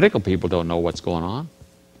 The medical people don't know what's going on.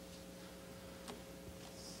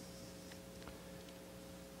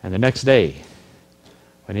 And the next day,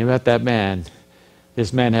 when he met that man,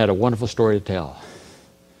 this man had a wonderful story to tell.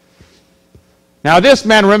 Now this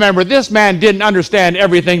man, remember, this man didn't understand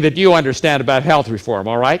everything that you understand about health reform,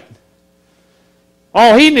 all right?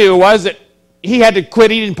 All he knew was that he had to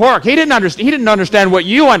quit eating pork. He didn't understand what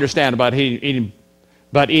you understand about eating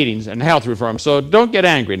and health reform. So don't get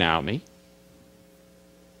angry now at me.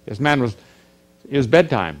 This man it was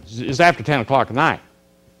bedtime. It was after 10 o'clock at night.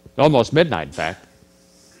 Almost midnight, in fact.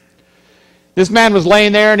 This man was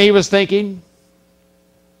laying there and he was thinking,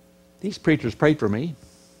 these preachers prayed for me.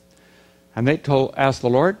 And they asked the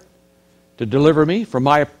Lord to deliver me from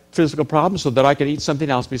my physical problems so that I could eat something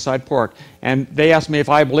else beside pork. And they asked me if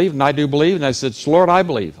I believe, and I do believe. And I said, Lord, I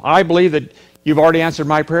believe. I believe that you've already answered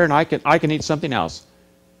my prayer, and I can eat something else.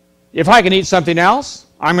 If I can eat something else,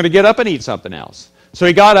 I'm going to get up and eat something else. So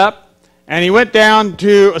he got up, and he went down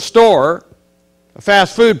to a store, a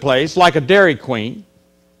fast food place, like a Dairy Queen,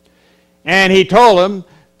 and he told him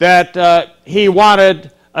that he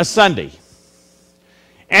wanted a sundae.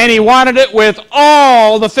 And he wanted it with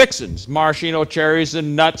all the fixings, maraschino cherries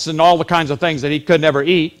and nuts and all the kinds of things that he could never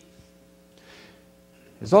eat.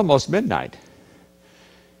 It was almost midnight.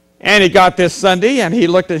 And he got this sundae, and he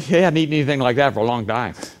hadn't eaten anything like that for a long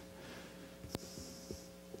time. He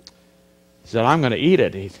said, I'm going to eat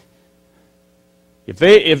it. If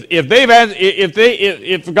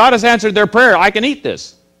God has answered their prayer, I can eat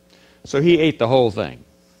this. So he ate the whole thing.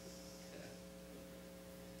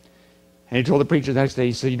 And he told the preacher the next day,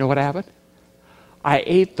 he said, you know what happened? I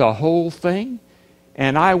ate the whole thing,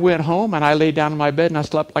 and I went home, and I laid down in my bed, and I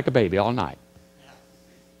slept like a baby all night.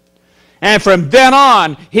 And from then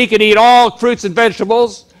on, he could eat all fruits and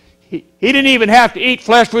vegetables. He didn't even have to eat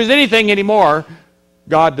flesh foods, anything anymore.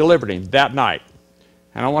 God delivered him that night.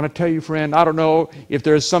 And I want to tell you, friend, I don't know if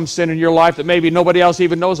there's some sin in your life that maybe nobody else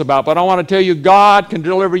even knows about, but I want to tell you, God can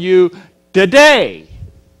deliver you today.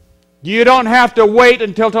 You don't have to wait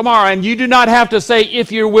until tomorrow, and you do not have to say,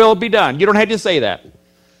 if your will be done. You don't have to say that.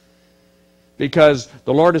 Because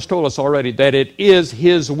the Lord has told us already that it is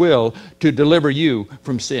His will to deliver you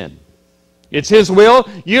from sin. It's His will.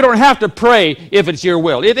 You don't have to pray if it's your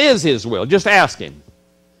will. It is His will. Just ask Him.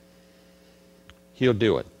 He'll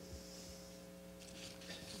do it.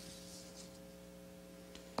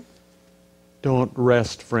 Don't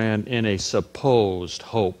rest, friend, in a supposed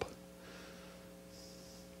hope.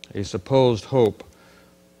 A supposed hope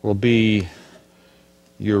will be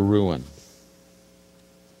your ruin.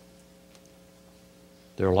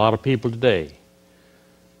 There are a lot of people today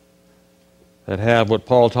that have what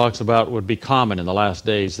Paul talks about would be common in the last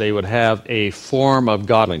days. They would have a form of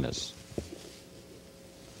godliness.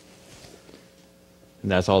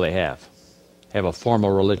 And that's all they have. Have a form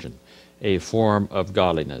of religion, a form of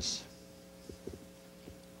godliness.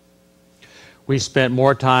 We spent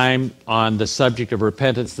more time on the subject of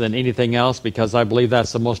repentance than anything else because I believe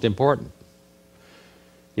that's the most important.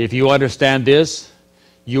 If you understand this,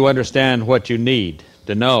 you understand what you need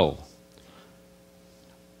to know.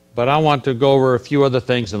 But I want to go over a few other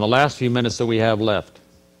things in the last few minutes that we have left.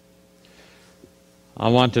 I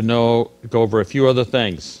want to go over a few other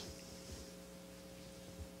things.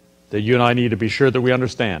 that you and I need to be sure that we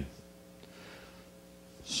understand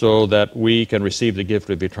so that we can receive the gift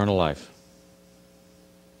of eternal life.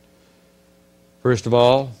 First of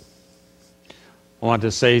all, I want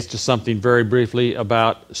to say just something very briefly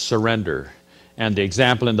about surrender. And the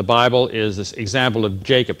example in the Bible is this example of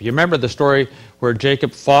Jacob. You remember the story where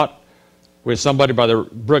Jacob fought with somebody by the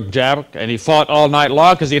brook Jabbok, and he fought all night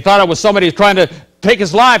long because he thought it was somebody trying to take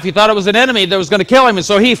his life. He thought it was an enemy that was going to kill him, and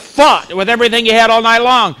so he fought with everything he had all night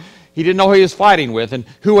long. He didn't know who he was fighting with, and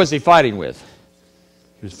who was he fighting with?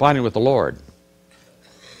 He was fighting with the Lord.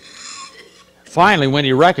 Finally, when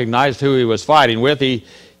he recognized who he was fighting with, he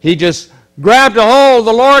just grabbed a hold of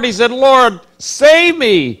the Lord. He said, "Lord, save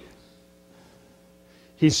me."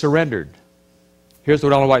 He surrendered. Here's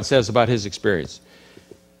what Ellen White says about his experience.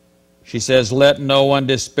 She says, "Let no one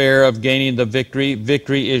despair of gaining the victory.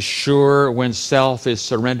 Victory is sure when self is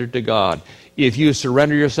surrendered to God." If you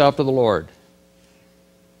surrender yourself to the Lord,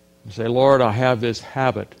 you say, "Lord, I have this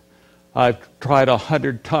habit. I've tried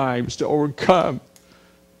 100 times to overcome."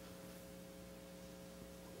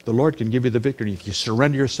 The Lord can give you the victory. If you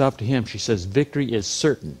surrender yourself to Him, she says, victory is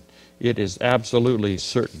certain. It is absolutely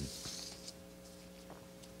certain.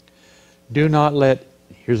 Do not let,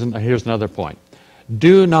 here's another point.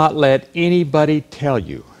 Do not let anybody tell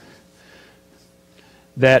you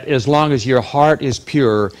that as long as your heart is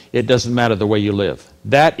pure, it doesn't matter the way you live.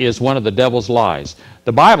 That is one of the devil's lies.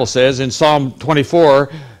 The Bible says in Psalm 24,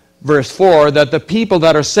 verse 4, that the people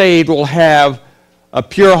that are saved will have a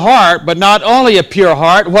pure heart, but not only a pure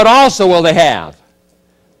heart, what also will they have?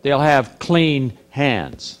 They'll have clean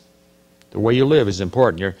hands. The way you live is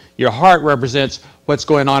important. Your heart represents what's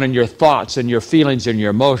going on in your thoughts and your feelings and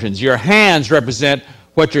your emotions. Your hands represent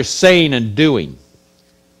what you're saying and doing.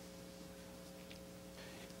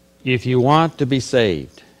 If you want to be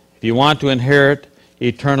saved, if you want to inherit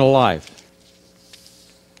eternal life,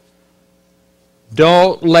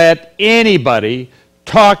 don't let anybody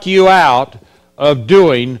talk you out of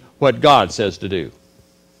doing what God says to do.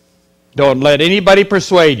 Don't let anybody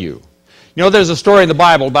persuade you. You know, there's a story in the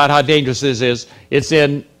Bible about how dangerous this is. It's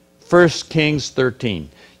in 1 Kings 13.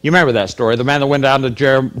 You remember that story, the man that went down to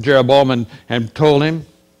Jeroboam and told him.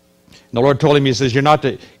 And the Lord told him, He says, you're not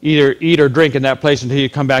to either eat or drink in that place until you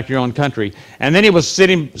come back to your own country. And then he was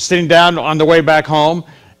sitting down on the way back home,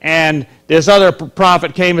 and this other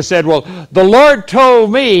prophet came and said, well, the Lord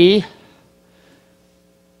told me.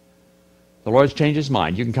 The Lord's changed His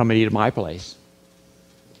mind. You can come and eat at my place.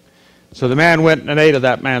 So the man went and ate at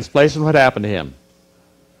that man's place, and what happened to him?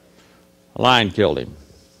 A lion killed him.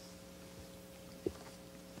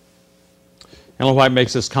 Ellen White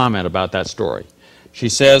makes this comment about that story. She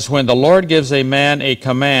says, when the Lord gives a man a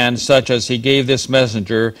command such as He gave this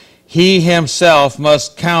messenger, He Himself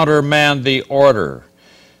must countermand the order.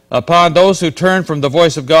 Upon those who turn from the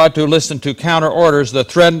voice of God to listen to counter orders, the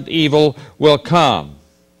threatened evil will come.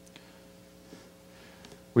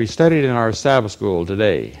 We studied in our Sabbath school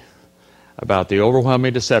today about the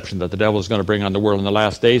overwhelming deception that the devil is going to bring on the world in the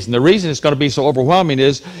last days. And the reason it's going to be so overwhelming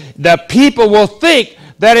is that people will think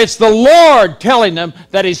that it's the Lord telling them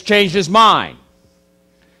that He's changed His mind.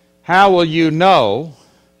 How will you know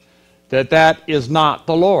that that is not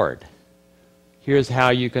the Lord? Here's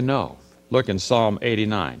how you can know. Look in Psalm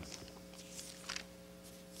 89.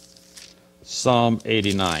 Psalm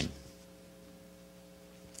 89.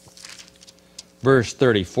 Verse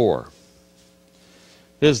 34.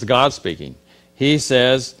 This is God speaking. He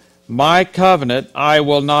says, my covenant I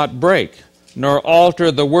will not break, nor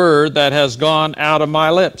alter the word that has gone out of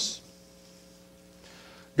my lips.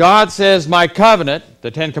 God says, my covenant, the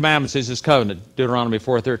Ten Commandments is His covenant, Deuteronomy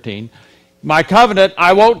 4:13. My covenant,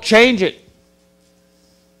 I won't change it.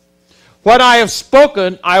 What I have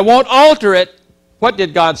spoken, I won't alter it. What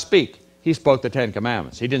did God speak? He spoke the Ten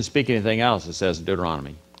Commandments. He didn't speak anything else, it says in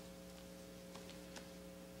Deuteronomy.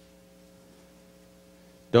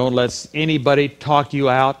 Don't let anybody talk you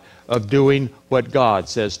out of doing what God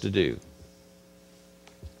says to do.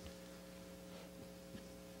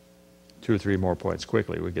 2 or 3 more points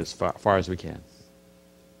quickly. We get as far as we can.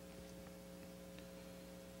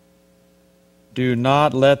 Do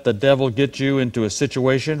not let the devil get you into a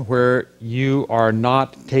situation where you are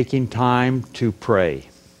not taking time to pray.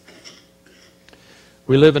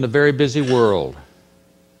 We live in a very busy world.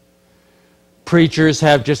 Preachers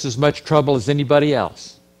have just as much trouble as anybody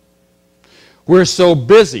else. We're so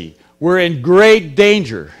busy, we're in great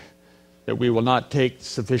danger that we will not take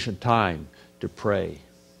sufficient time to pray.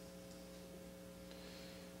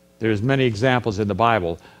 There's many examples in the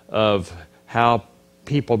Bible of how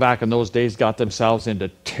people back in those days got themselves into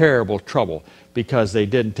terrible trouble because they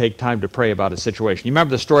didn't take time to pray about a situation. You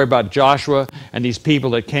remember the story about Joshua and these people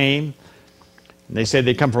that came? And they said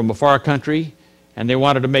they come from a far country and they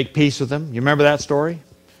wanted to make peace with them. You remember that story?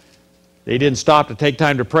 They didn't stop to take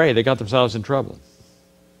time to pray. They got themselves in trouble.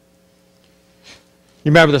 You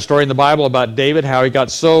remember the story in the Bible about David, how he got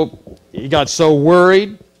so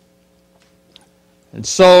worried and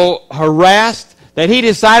so harassed that he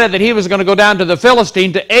decided that he was going to go down to the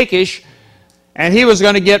Philistine, to Achish, and he was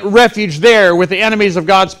going to get refuge there with the enemies of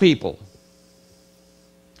God's people.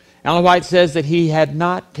 Ellen White says that he had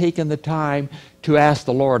not taken the time to ask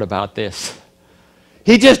the Lord about this.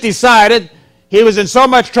 He just decided he was in so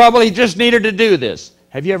much trouble he just needed to do this.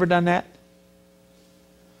 Have you ever done that?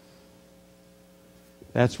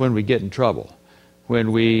 That's when we get in trouble,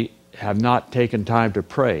 when we have not taken time to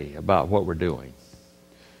pray about what we're doing.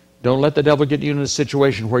 Don't let the devil get you in a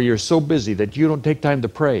situation where you're so busy that you don't take time to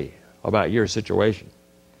pray about your situation.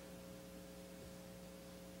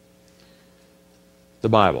 The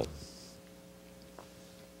Bible.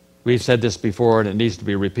 We've said this before and it needs to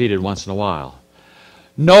be repeated once in a while.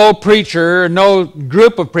 No preacher, no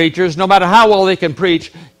group of preachers, no matter how well they can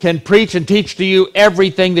preach and teach to you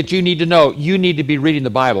everything that you need to know. You need to be reading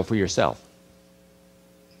the Bible for yourself.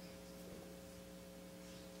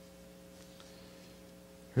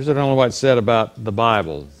 Here's what Ellen White said about the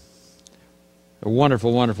Bible. A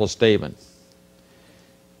wonderful, wonderful statement.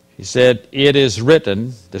 He said, "It is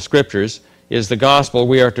written," the Scriptures, "is the gospel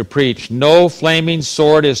we are to preach. No flaming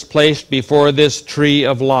sword is placed before this tree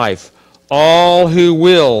of life. All who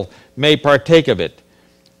will may partake of it.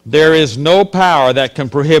 There is no power that can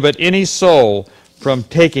prohibit any soul from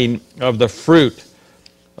taking of the fruit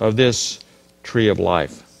of this tree of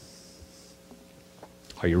life."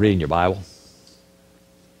 Are you reading your Bible?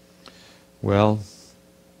 Well,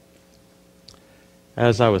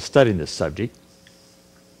 as I was studying this subject,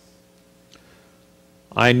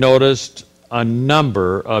 I noticed a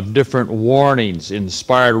number of different warnings,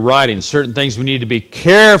 inspired writings, certain things we need to be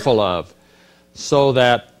careful of so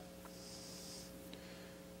that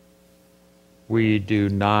we do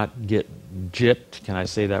not get gypped. Can I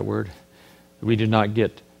say that word? We do not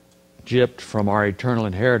get gypped from our eternal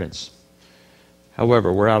inheritance.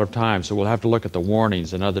 However, we're out of time, so we'll have to look at the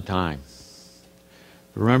warnings another time.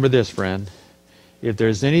 Remember this, friend. If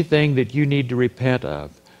there's anything that you need to repent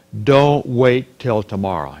of, don't wait till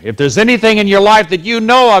tomorrow. If there's anything in your life that you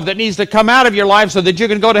know of that needs to come out of your life so that you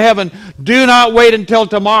can go to heaven, do not wait until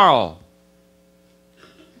tomorrow.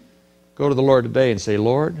 Go to the Lord today and say,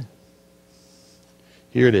 "Lord,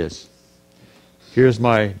 here it is. Here's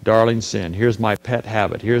my darling sin. Here's my pet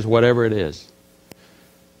habit. Here's whatever it is.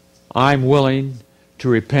 I'm willing to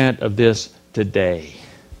repent of this today.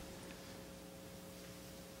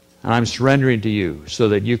 And I'm surrendering to you so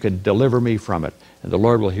that you can deliver me from it." And the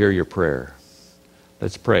Lord will hear your prayer.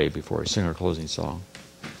 Let's pray before we sing our closing song.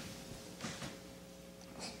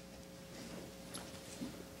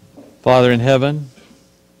 Father in heaven,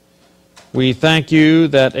 we thank you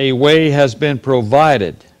that a way has been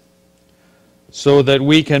provided so that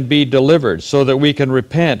we can be delivered, so that we can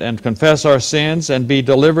repent and confess our sins and be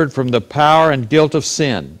delivered from the power and guilt of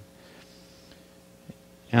sin.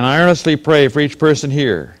 And I earnestly pray for each person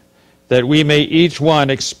here that we may each one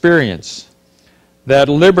experience that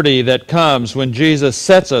liberty that comes when Jesus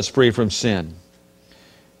sets us free from sin.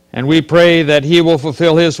 And we pray that He will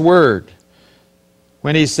fulfill His word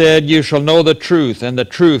when He said, "You shall know the truth, and the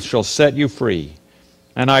truth shall set you free."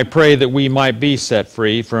 And I pray that we might be set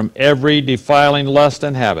free from every defiling lust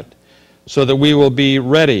and habit, so that we will be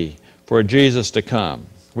ready for Jesus to come.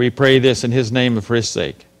 We pray this in His name and for His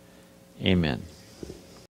sake. Amen.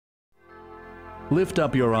 Lift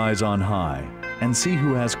up your eyes on high and see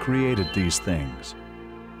who has created these things.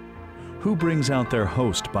 Who brings out their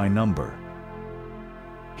host by number?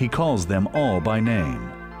 He calls them all by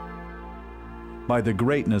name. By the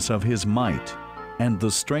greatness of His might and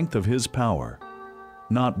the strength of His power,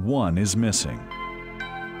 not one is missing.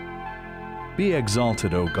 Be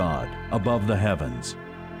exalted, O God, above the heavens.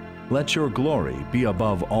 Let your glory be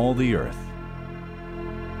above all the earth.